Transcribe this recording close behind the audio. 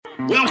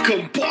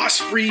Welcome, Boss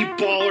Free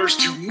Ballers,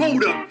 to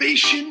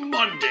Motivation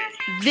Monday.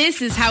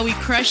 This is how we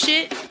crush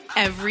it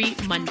every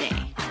Monday.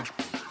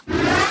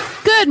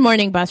 Good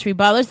morning, Boss Free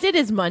Ballers. It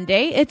is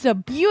Monday. It's a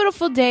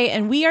beautiful day,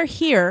 and we are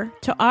here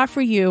to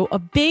offer you a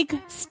big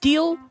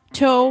steel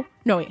toe.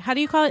 No, wait, how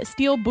do you call it?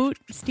 Steel boot?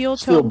 Steel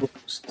toe?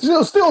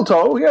 Steel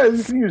toe. Yeah,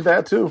 you can use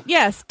that too.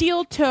 Yeah,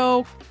 steel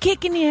toe,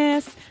 kicking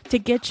ass to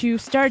get you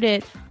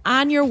started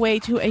on your way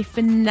to a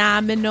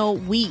phenomenal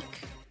week.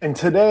 And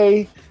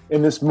today,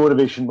 in this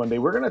Motivation Monday,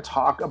 we're going to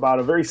talk about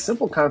a very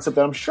simple concept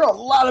that I'm sure a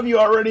lot of you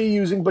are already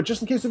using, but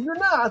just in case if you're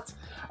not,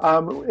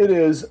 it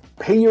is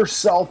pay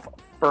yourself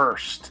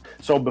first.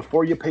 So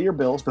before you pay your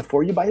bills,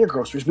 before you buy your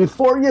groceries,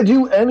 before you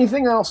do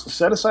anything else,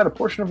 set aside a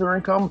portion of your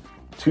income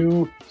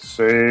to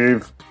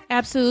save.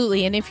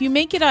 Absolutely. And if you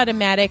make it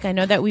automatic, I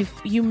know that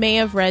you may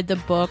have read the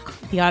book,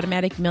 The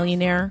Automatic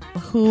Millionaire.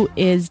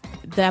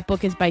 That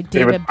book is by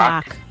David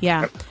Bach.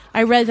 Yeah. Yep.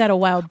 I read that a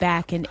while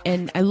back, and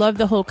I love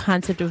the whole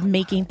concept of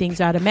making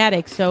things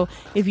automatic. So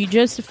if you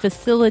just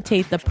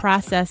facilitate the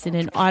process in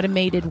an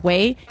automated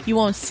way, you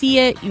won't see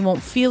it, you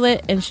won't feel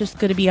it, and it's just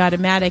going to be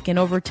automatic. And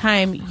over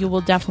time, you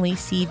will definitely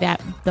see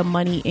that the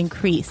money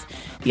increase.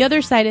 The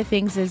other side of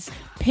things is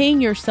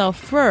paying yourself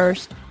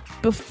first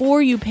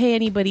before you pay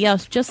anybody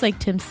else. Just like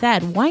Tim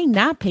said, why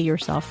not pay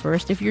yourself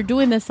first if you're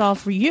doing this all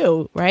for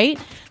you, right?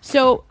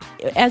 So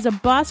as a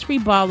Boss Free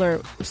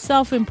Baller,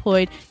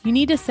 self-employed, you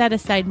need to set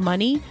aside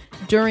money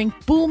during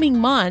booming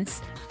months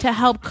to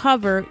help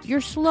cover your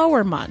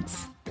slower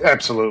months.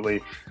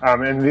 Absolutely.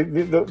 And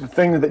the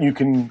thing that you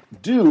can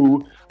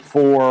do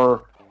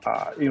for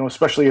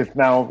especially if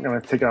now, I'm going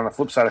to take it on the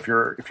flip side. If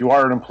you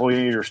are an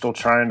employee, you're still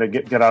trying to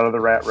get out of the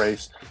rat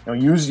race.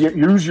 Use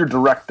your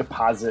direct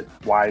deposit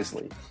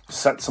wisely.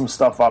 Set some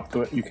stuff up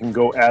that you can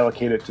go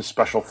allocate it to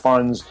special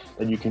funds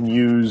that you can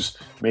use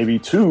maybe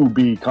to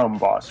become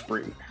boss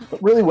free.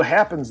 But really, what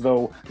happens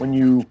though when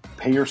you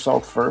pay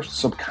yourself first,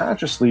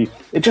 subconsciously,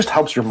 it just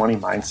helps your money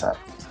mindset.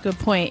 Good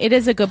point. It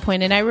is a good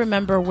point. And I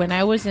remember when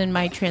I was in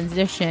my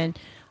transition,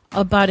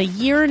 about a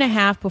year and a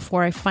half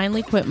before I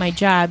finally quit my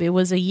job, it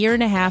was a year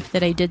and a half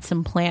that I did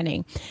some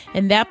planning.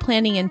 And that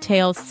planning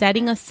entails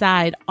setting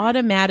aside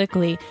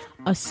automatically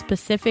a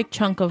specific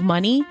chunk of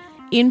money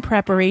in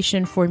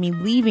preparation for me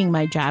leaving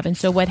my job. And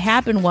so what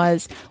happened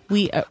was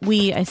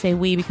I say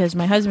we because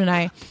my husband and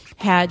I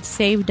had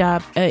saved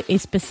up a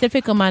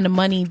specific amount of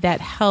money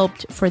that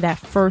helped for that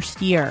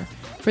first year.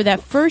 For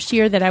that first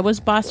year that I was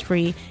boss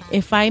free,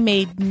 if I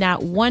made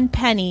not one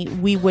penny,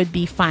 we would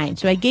be fine.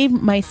 So I gave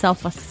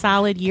myself a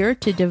solid year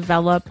to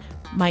develop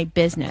my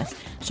business.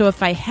 So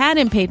if I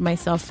hadn't paid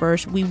myself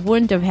first, we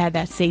wouldn't have had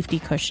that safety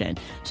cushion.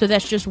 So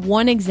that's just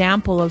one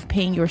example of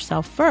paying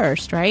yourself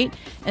first, right?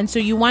 And so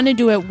you want to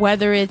do it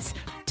whether it's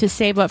to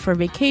save up for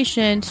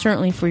vacation,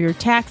 certainly for your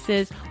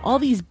taxes. All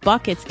these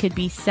buckets could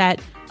be set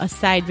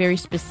aside very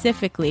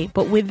specifically,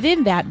 but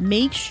within that,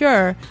 make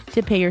sure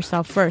to pay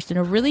yourself first. And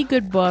a really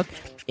good book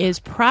is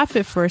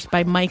Profit First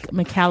by Mike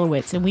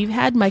Michalowicz. And we've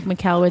had Mike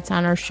Michalowicz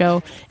on our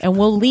show, and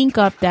we'll link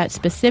up that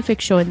specific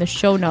show in the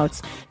show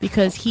notes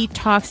because he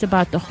talks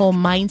about the whole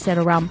mindset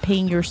around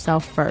paying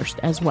yourself first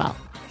as well.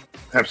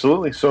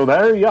 Absolutely. So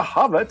there you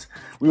have it.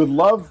 We would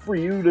love for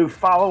you to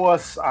follow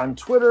us on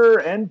Twitter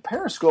and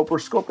Periscope. We're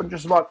scoping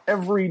just about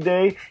every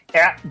day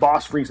at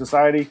Boss Free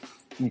Society.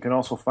 You can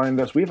also find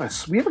us. We have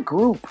a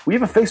group. We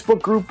have a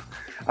Facebook group,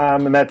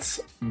 and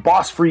that's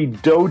Boss Free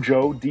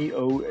Dojo,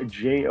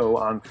 DOJO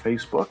on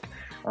Facebook.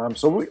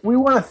 So we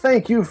want to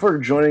thank you for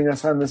joining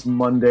us on this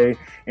Monday,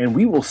 and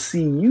we will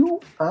see you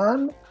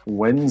on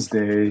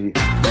Wednesday.